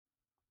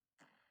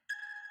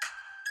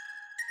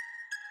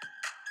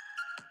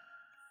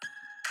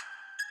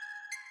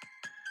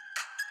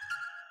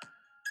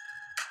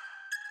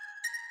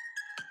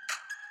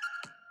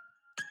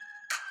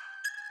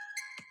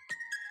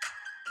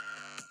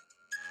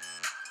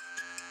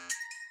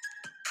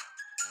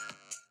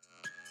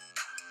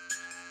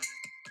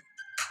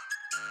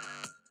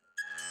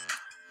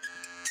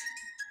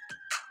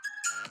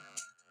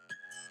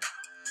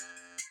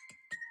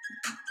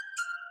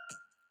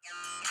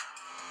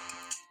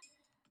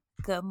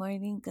Good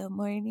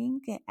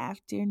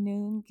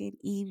afternoon, good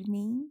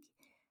evening.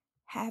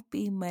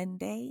 Happy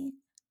Monday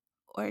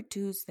or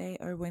Tuesday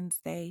or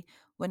Wednesday,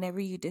 whenever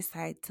you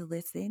decide to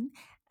listen.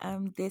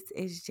 This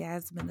is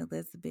Jasmine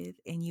Elizabeth,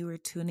 and you are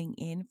tuning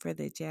in for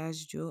the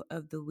Jazz Jewel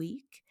of the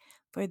Week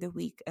for the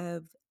week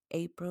of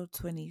April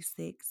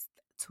 26th,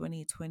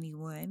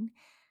 2021.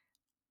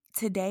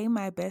 Today,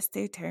 my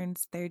bestie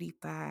turns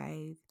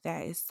 35.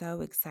 That is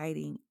so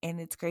exciting. And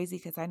it's crazy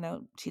because I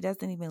know she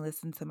doesn't even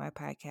listen to my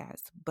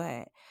podcast,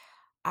 but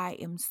I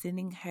am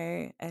sending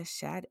her a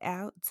shout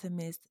out to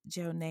Miss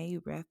Jonay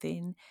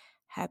Ruffin.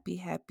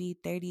 Happy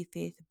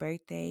 35th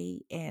birthday.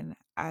 And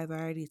I've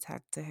already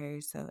talked to her.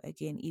 So,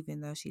 again,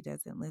 even though she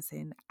doesn't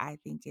listen, I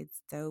think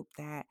it's dope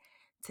that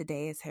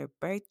today is her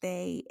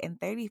birthday. And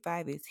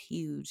 35 is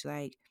huge.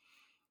 Like,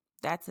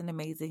 that's an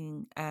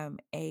amazing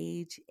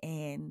age.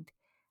 And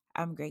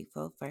I'm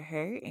grateful for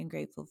her and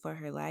grateful for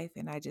her life.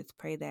 And I just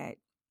pray that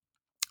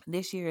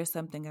this year is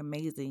something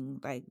amazing.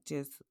 Like,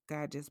 just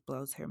God just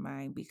blows her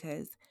mind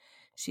because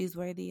she's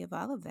worthy of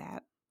all of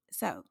that.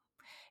 So,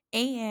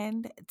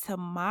 and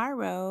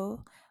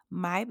tomorrow,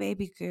 my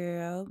baby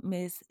girl,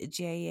 Miss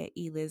Jaya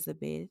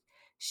Elizabeth,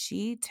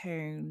 she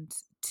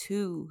turns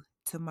 2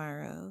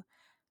 tomorrow.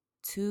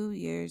 2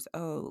 years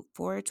old,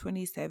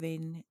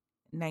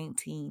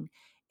 4/27/19.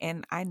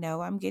 And I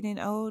know I'm getting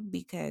old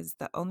because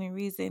the only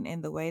reason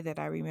and the way that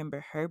I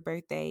remember her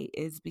birthday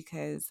is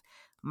because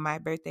my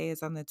birthday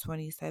is on the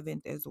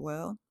 27th as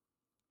well.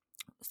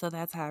 So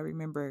that's how I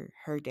remember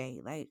her day.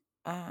 Like,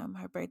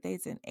 her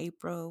birthday's in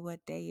April.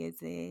 What day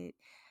is it?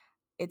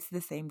 It's the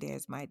same day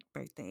as my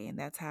birthday, and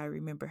that's how I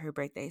remember her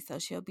birthday. So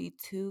she'll be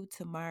 2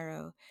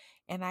 tomorrow.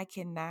 And I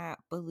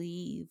cannot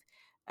believe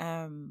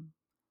um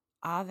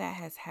all that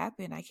has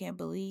happened. I can't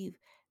believe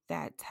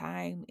that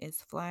time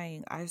is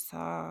flying. I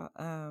saw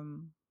a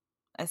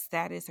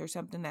status or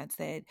something that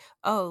said,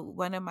 "Oh,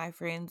 one of my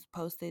friends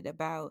posted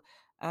about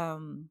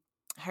um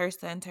her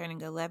son turning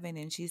 11,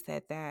 and she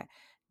said that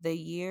the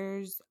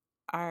years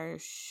are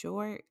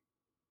short.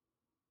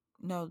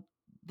 No,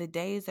 the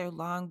days are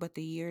long, but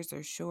the years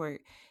are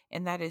short."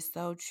 And that is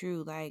so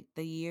true. Like,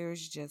 the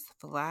years just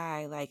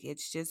fly. Like,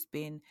 it's just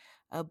been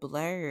a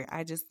blur.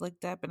 I just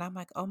looked up and I'm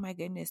like, oh my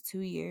goodness,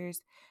 2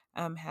 years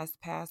has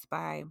passed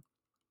by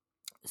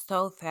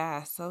so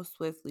fast, so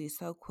swiftly,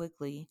 so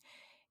quickly.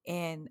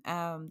 And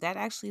that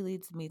actually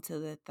leads me to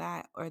the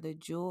thought or the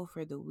jewel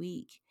for the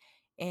week.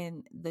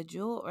 And the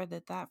jewel or the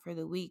thought for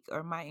the week,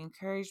 or my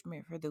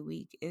encouragement for the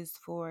week, is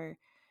for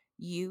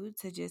you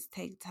to just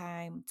take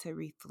time to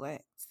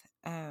reflect.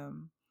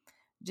 Um,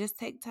 just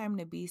take time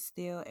to be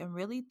still and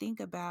really think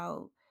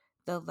about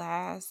the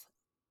last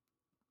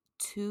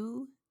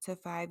 2 to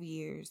 5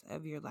 years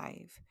of your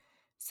life.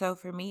 So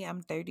for me,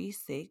 I'm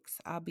 36.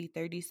 I'll be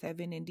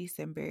 37 in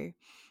December.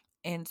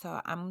 And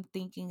so I'm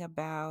thinking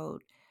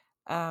about,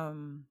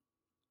 um,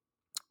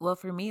 well,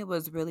 for me, it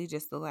was really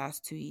just the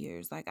last 2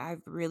 years. Like,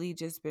 I've really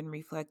just been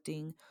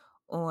reflecting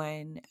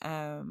on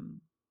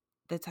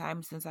the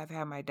time since I've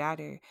had my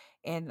daughter.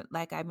 And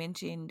like I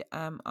mentioned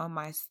on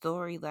my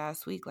story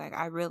last week, like,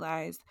 I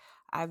realized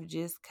I've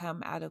just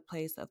come out of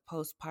place of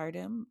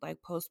postpartum,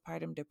 like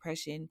postpartum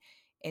depression,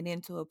 and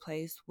into a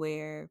place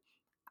where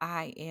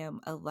I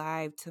am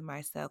alive to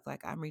myself.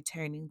 Like, I'm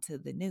returning to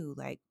the new,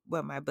 like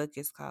what my book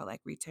is called,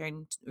 like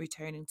returning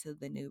to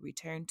the new,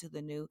 return to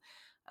the new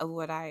of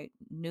what I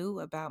knew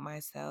about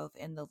myself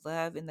and the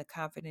love and the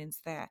confidence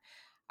that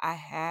I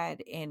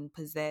had and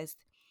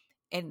possessed.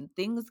 And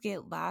things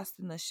get lost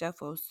in the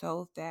shuffle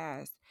so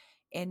fast.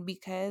 And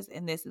because,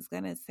 and this is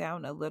going to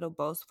sound a little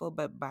boastful,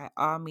 but by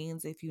all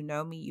means, if you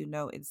know me, you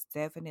know it's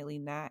definitely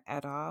not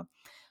at all.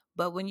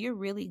 But when you're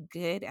really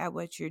good at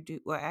what you do,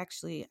 well,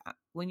 actually,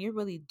 when you're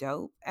really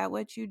dope at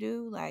what you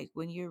do, like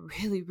when you're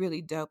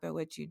really dope at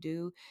what you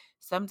do,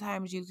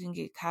 sometimes you can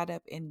get caught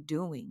up in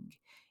doing,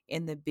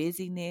 in the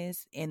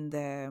busyness, in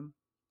the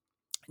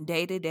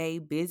day to day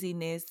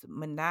busyness,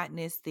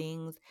 monotonous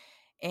things.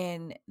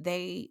 And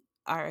they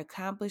are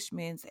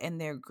accomplishments and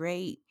they're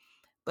great,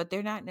 but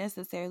they're not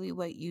necessarily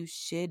what you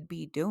should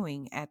be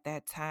doing at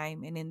that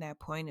time and in that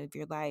point of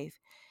your life.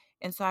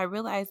 And so I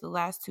realized the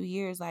last 2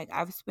 years, like,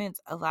 I've spent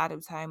a lot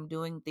of time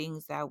doing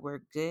things that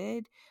were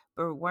good,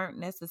 but weren't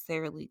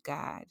necessarily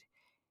God.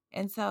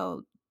 And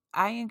so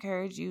I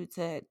encourage you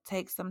to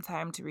take some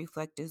time to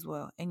reflect as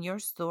well. And your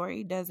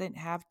story doesn't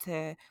have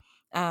to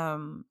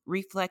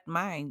reflect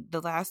mine. The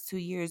last 2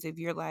 years of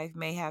your life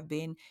may have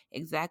been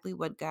exactly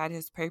what God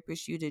has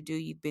purposed you to do.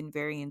 You've been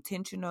very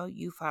intentional.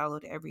 You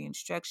followed every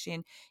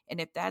instruction. And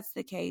if that's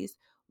the case,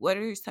 what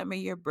are some of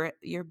your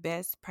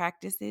best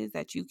practices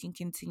that you can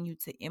continue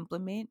to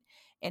implement?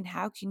 And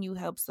how can you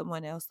help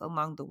someone else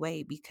along the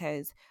way?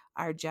 Because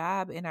our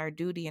job and our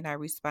duty and our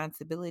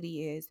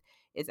responsibility is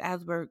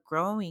as we're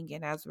growing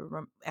and as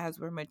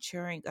we're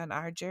maturing on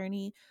our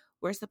journey,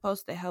 we're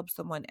supposed to help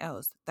someone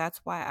else.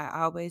 That's why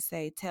I always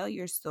say, tell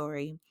your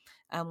story.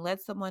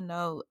 Let someone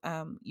know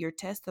your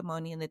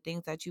testimony and the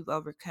things that you've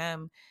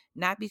overcome,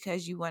 not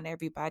because you want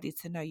everybody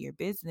to know your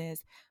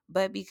business,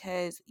 but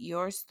because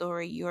your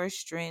story, your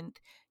strength,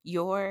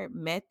 your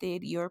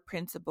method, your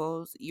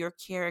principles, your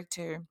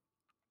character,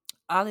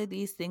 all of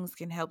these things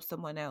can help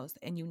someone else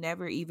and you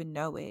never even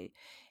know it.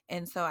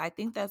 And so I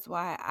think that's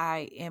why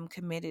I am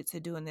committed to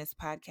doing this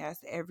podcast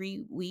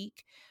every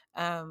week.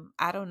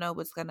 I don't know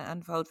what's going to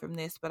unfold from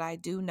this, but I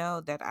do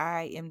know that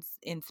I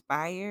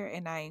inspire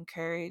and I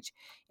encourage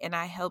and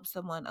I help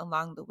someone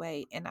along the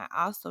way. And I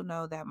also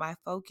know that my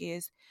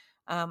focus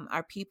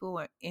are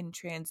people in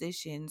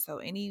transition. So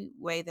any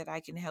way that I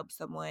can help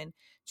someone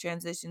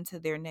transition to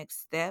their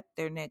next step,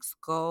 their next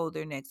goal,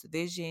 their next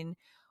vision,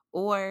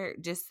 or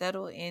just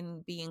settle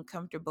in being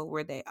comfortable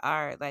where they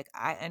are. Like,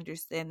 I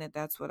understand that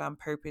that's what I'm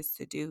purposed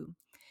to do.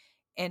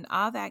 And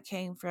all that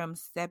came from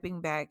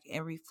stepping back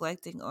and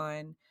reflecting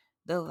on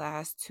the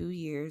last 2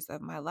 years of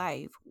my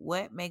life.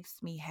 What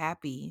makes me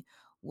happy?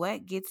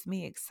 What gets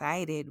me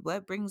excited?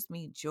 What brings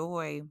me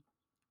joy?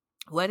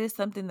 What is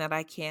something that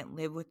I can't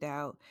live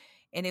without?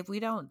 And if we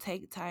don't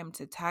take time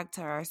to talk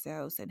to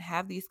ourselves and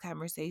have these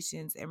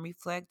conversations and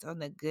reflect on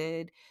the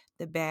good,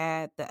 the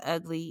bad, the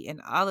ugly,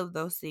 and all of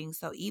those things.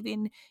 So,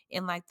 even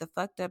in like the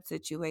fucked up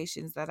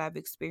situations that I've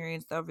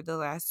experienced over the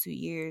last 2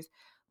 years,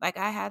 like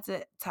I had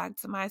to talk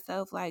to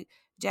myself, like,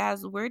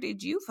 Jazz, where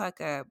did you fuck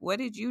up? What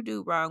did you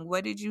do wrong?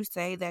 What did you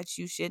say that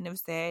you shouldn't have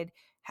said?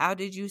 How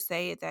did you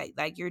say it? That,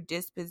 like, your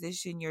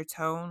disposition, your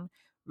tone,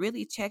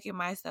 really checking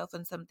myself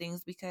on some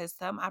things, because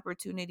some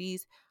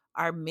opportunities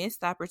are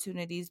missed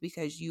opportunities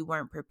because you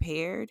weren't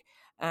prepared,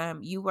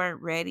 you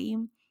weren't ready,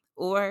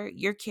 or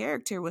your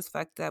character was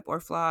fucked up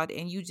or flawed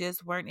and you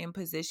just weren't in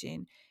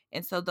position.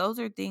 And so those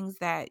are things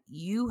that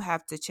you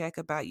have to check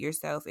about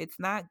yourself. It's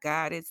not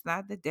God, it's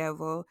not the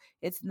devil,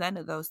 it's none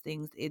of those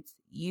things. It's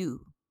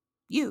you,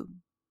 you,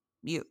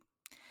 you.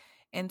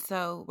 And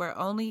so we're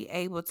only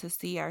able to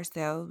see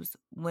ourselves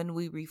when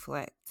we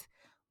reflect,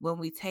 when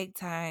we take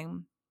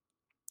time.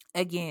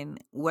 Again,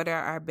 what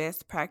are our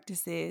best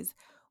practices?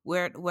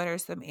 What are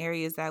some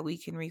areas that we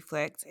can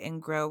reflect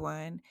and grow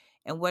on?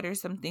 And what are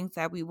some things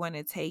that we want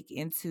to take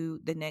into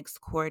the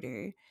next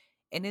quarter?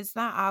 And it's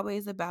not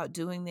always about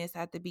doing this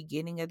at the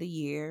beginning of the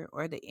year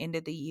or the end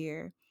of the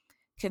year.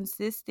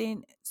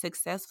 Consistent,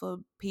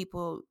 successful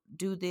people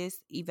do this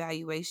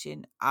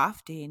evaluation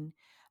often.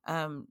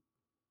 Um,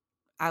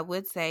 I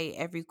would say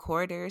every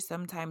quarter,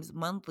 sometimes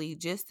monthly,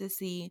 just to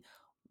see,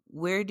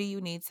 where do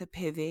you need to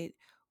pivot?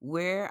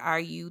 Where are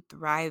you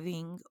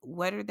thriving?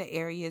 What are the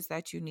areas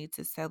that you need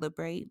to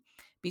celebrate?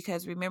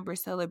 Because remember,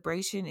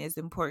 celebration is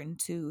important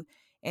too.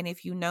 And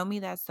if you know me,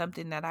 that's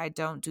something that I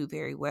don't do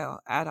very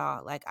well at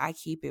all. Like, I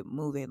keep it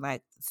moving.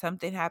 Like,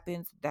 something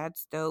happens,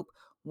 that's dope,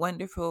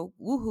 wonderful,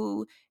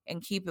 woohoo,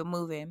 and keep it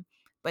moving.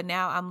 But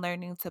now I'm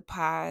learning to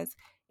pause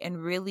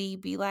and really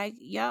be like,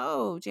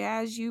 yo,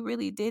 Jazz, you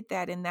really did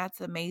that. And that's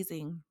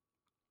amazing.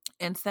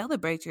 And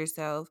celebrate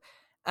yourself.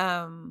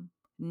 Um,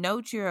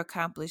 Note your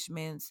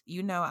accomplishments.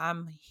 You know,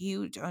 I'm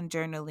huge on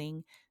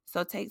journaling.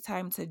 So take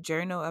time to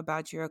journal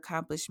about your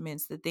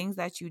accomplishments, the things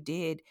that you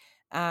did,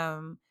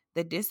 the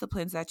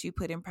disciplines that you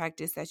put in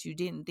practice that you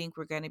didn't think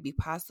were going to be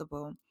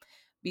possible.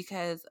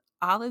 Because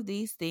all of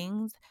these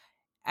things,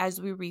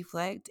 as we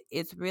reflect,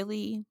 it's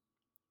really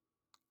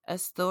a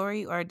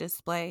story or a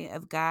display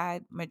of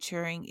God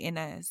maturing in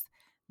us.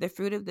 The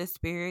fruit of the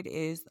Spirit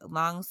is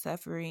long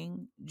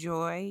suffering,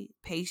 joy,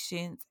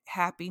 patience,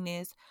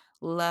 happiness,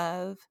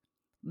 love,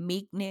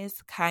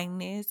 meekness,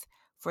 kindness.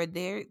 For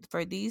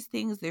these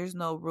things, there's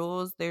no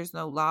rules, there's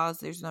no laws,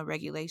 there's no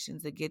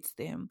regulations against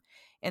them.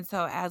 And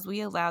so as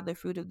we allow the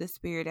fruit of the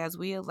Spirit, as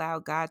we allow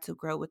God to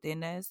grow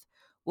within us,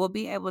 we'll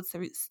be able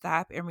to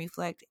stop and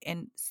reflect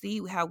and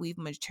see how we've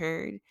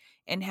matured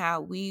and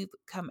how we've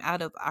come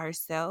out of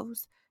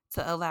ourselves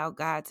to allow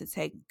God to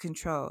take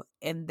control.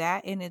 And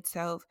that in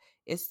itself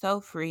is so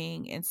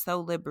freeing and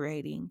so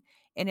liberating.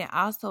 And it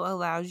also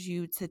allows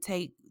you to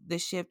take the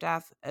shift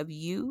off of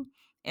you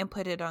and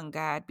put it on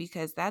God,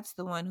 because that's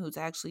the one who's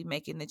actually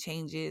making the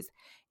changes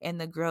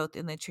and the growth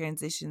and the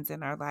transitions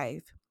in our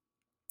life.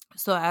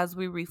 So, as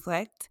we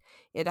reflect,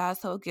 it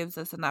also gives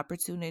us an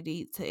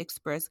opportunity to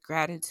express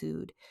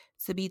gratitude,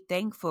 to be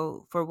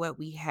thankful for what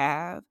we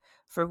have,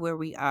 for where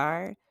we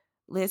are.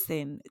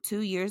 Listen,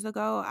 2 years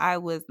ago, I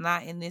was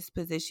not in this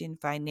position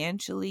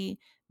financially,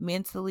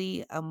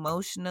 mentally,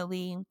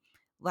 emotionally,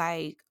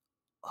 like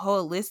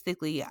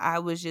holistically. I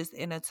was just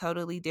in a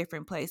totally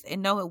different place.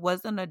 And no, it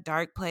wasn't a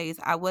dark place.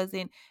 I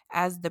wasn't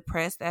as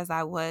depressed as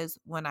I was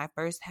when I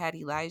first had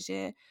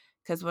Elijah,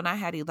 because when I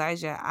had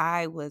Elijah,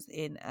 I was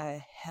in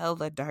a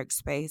hella dark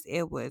space.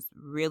 It was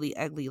really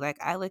ugly. Like,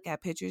 I look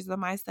at pictures of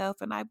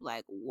myself and I'm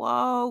like,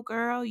 whoa,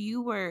 girl,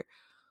 you were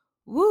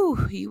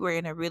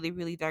in a really,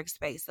 really dark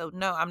space. So,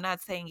 no, I'm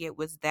not saying it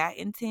was that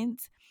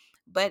intense,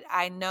 but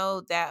I know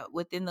that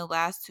within the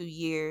last 2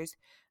 years,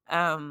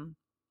 um,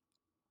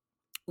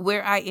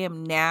 where I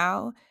am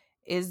now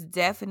is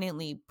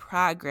definitely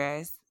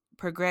progression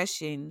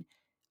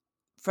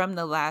from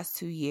the last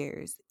 2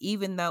 years.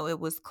 Even though it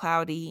was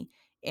cloudy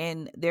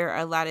and there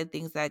are a lot of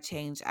things that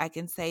changed, I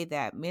can say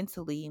that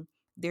mentally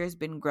there's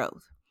been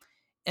growth.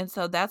 And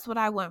so that's what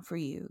I want for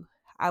you.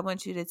 I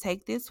want you to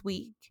take this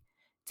week,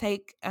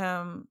 take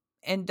and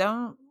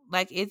don't,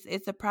 like,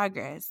 it's a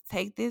progress.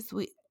 Take this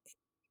week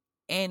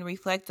and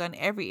reflect on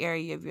every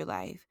area of your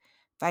life.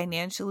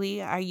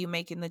 Financially, are you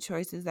making the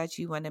choices that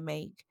you want to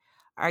make?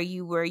 Are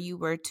you where you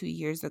were 2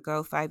 years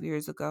ago, 5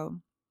 years ago?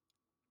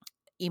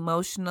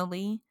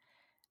 Emotionally,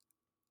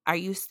 are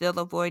you still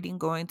avoiding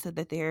going to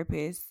the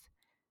therapist?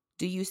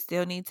 Do you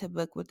still need to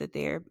book with the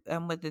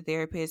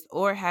therapist,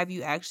 or have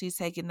you actually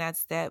taken that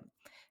step?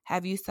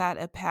 Have you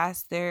sought a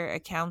pastor, a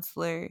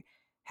counselor?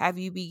 Have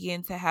you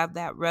begin to have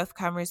that rough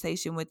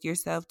conversation with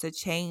yourself to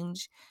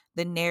change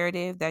the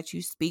narrative that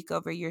you speak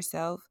over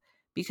yourself?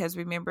 Because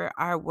remember,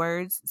 our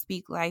words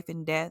speak life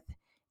and death,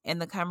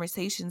 and the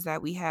conversations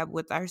that we have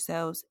with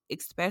ourselves,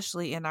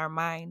 especially in our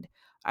mind,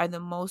 are the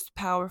most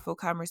powerful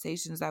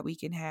conversations that we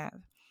can have.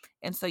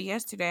 And so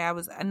yesterday I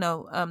was,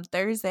 no,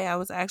 Thursday I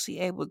was actually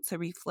able to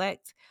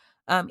reflect.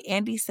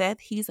 Andy Seth,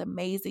 he's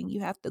amazing.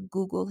 You have to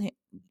Google him,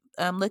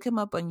 look him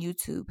up on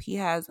YouTube. He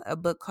has a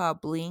book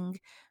called Bling,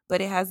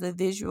 but it has a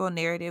visual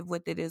narrative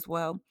with it as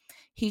well.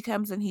 He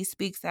comes and he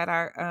speaks at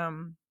our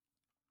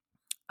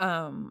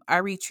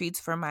retreats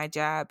for my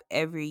job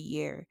every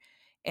year.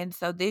 And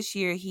so this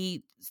year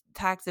he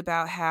talks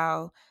about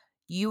how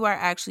you are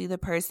actually the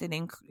person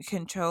in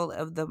control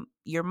of the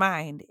your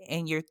mind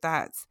and your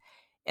thoughts.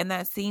 And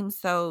that seems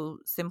so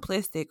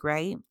simplistic,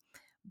 right?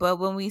 But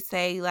when we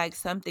say like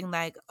something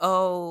like,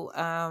 "Oh,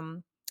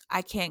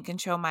 I can't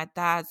control my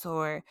thoughts,"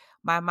 or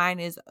 "my mind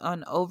is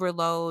on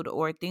overload,"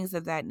 or things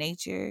of that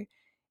nature,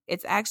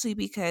 it's actually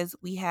because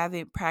we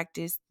haven't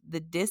practiced the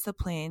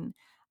discipline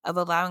of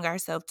allowing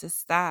ourselves to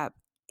stop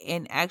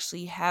and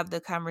actually have the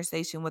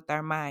conversation with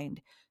our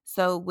mind.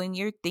 So when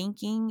you're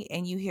thinking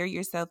and you hear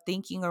yourself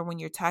thinking, or when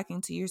you're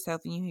talking to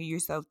yourself and you hear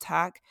yourself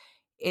talk,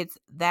 it's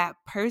that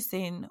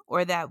person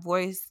or that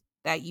voice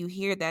that you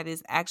hear that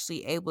is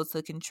actually able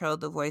to control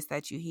the voice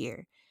that you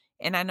hear.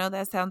 And I know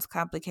that sounds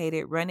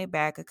complicated. Run it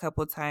back a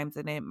couple times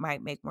and it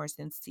might make more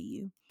sense to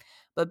you.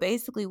 But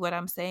basically, what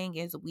I'm saying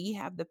is we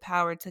have the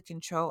power to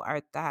control our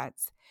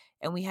thoughts,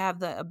 and we have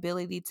the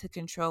ability to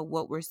control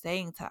what we're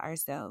saying to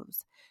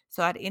ourselves.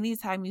 So, at any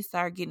time you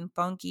start getting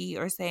funky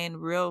or saying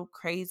real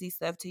crazy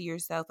stuff to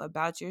yourself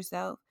about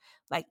yourself,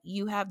 like,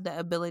 you have the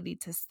ability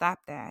to stop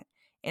that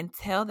and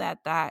tell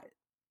that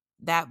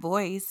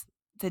voice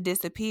to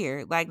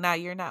disappear. Like, now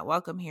you're not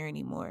welcome here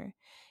anymore.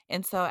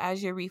 And so,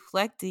 as you're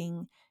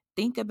reflecting,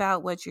 think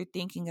about what you're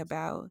thinking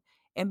about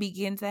and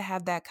begin to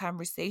have that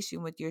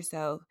conversation with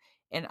yourself.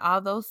 And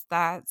all those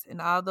thoughts and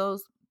all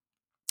those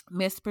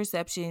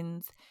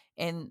misperceptions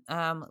and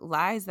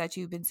lies that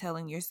you've been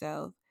telling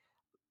yourself,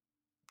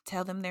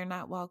 tell them they're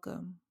not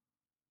welcome,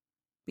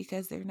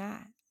 because they're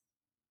not.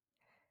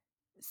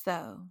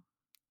 So,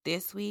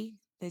 this week,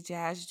 the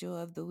Jazz Jewel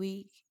of the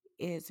week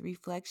is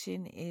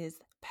reflection is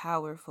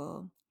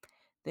powerful.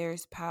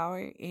 There's power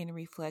in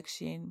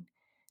reflection.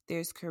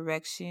 There's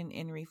correction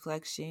in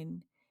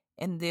reflection.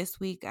 And this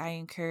week, I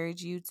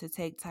encourage you to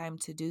take time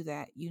to do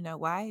that. You know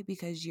why?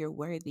 Because you're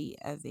worthy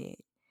of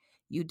it.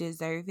 You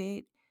deserve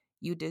it.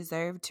 You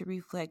deserve to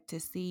reflect to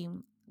see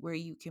where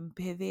you can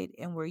pivot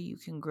and where you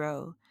can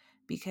grow,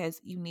 because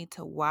you need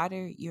to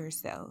water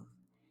yourself.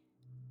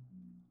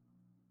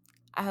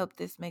 I hope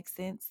this makes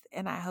sense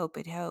and I hope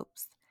it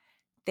helps.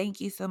 Thank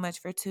you so much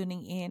for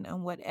tuning in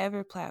on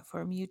whatever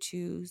platform you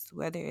choose,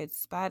 whether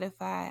it's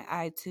Spotify,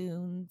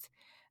 iTunes,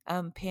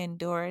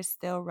 Pandora,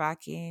 still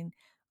rocking,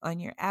 on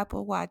your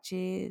Apple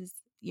Watches,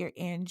 your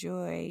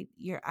Android,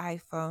 your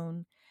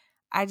iPhone.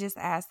 I just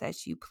ask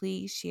that you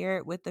please share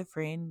it with a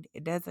friend.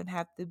 It doesn't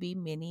have to be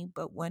many,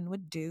 but one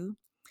would do.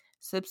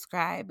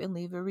 Subscribe and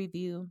leave a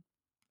review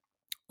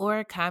or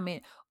a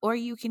comment, or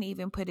you can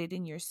even put it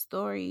in your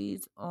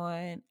stories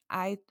on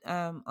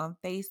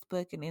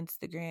Facebook and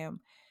Instagram.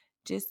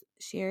 Just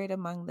share it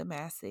among the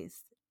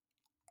masses.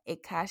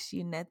 It costs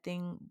you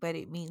nothing, but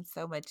it means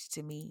so much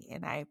to me,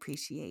 and I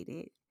appreciate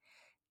it.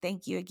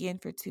 Thank you again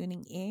for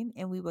tuning in,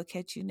 and we will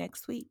catch you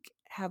next week.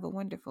 Have a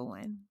wonderful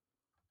one.